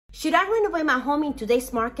Should I renovate my home in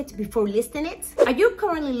today's market before listing it? Are you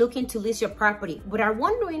currently looking to list your property but are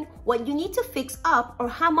wondering what you need to fix up or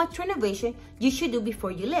how much renovation you should do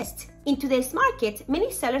before you list? In today's market,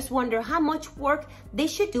 many sellers wonder how much work they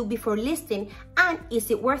should do before listing and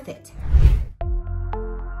is it worth it?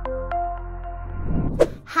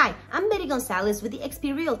 Hi, I'm Betty Gonzalez with the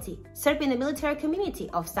XP Realty, serving the military community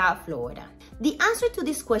of South Florida. The answer to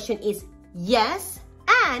this question is yes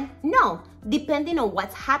and no, depending on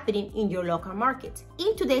what's happening in your local market.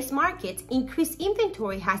 In today's market, increased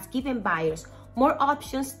inventory has given buyers more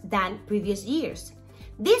options than previous years.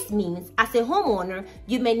 This means, as a homeowner,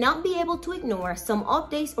 you may not be able to ignore some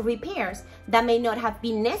updates or repairs that may not have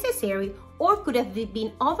been necessary or could have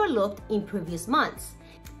been overlooked in previous months.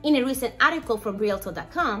 In a recent article from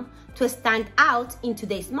Realtor.com, to stand out in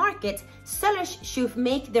today's market, sellers should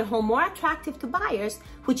make their home more attractive to buyers,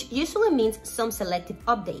 which usually means some selective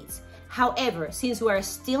updates. However, since we are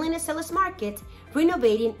still in a seller's market,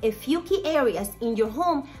 renovating a few key areas in your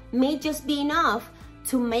home may just be enough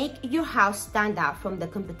to make your house stand out from the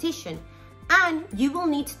competition, and you will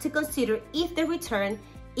need to consider if the return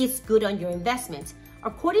is good on your investment.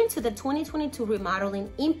 According to the 2022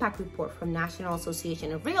 Remodeling Impact Report from National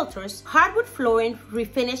Association of Realtors, hardwood flooring,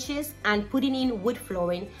 refinishes, and putting in wood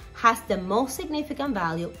flooring has the most significant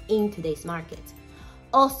value in today's market.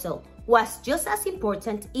 Also, what's just as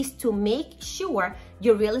important is to make sure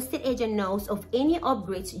your real estate agent knows of any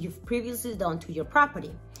upgrades you've previously done to your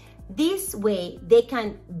property. This way, they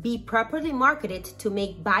can be properly marketed to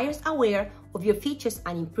make buyers aware of your features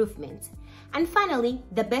and improvements. And finally,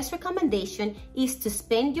 the best recommendation is to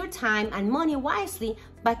spend your time and money wisely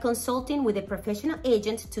by consulting with a professional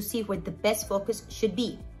agent to see where the best focus should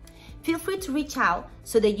be. Feel free to reach out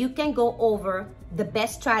so that you can go over the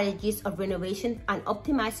best strategies of renovation and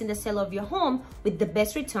optimizing the sale of your home with the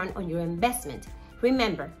best return on your investment.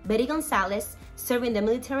 Remember, Betty Gonzalez, serving the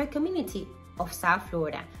military community of South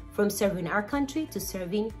Florida, from serving our country to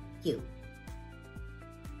serving you.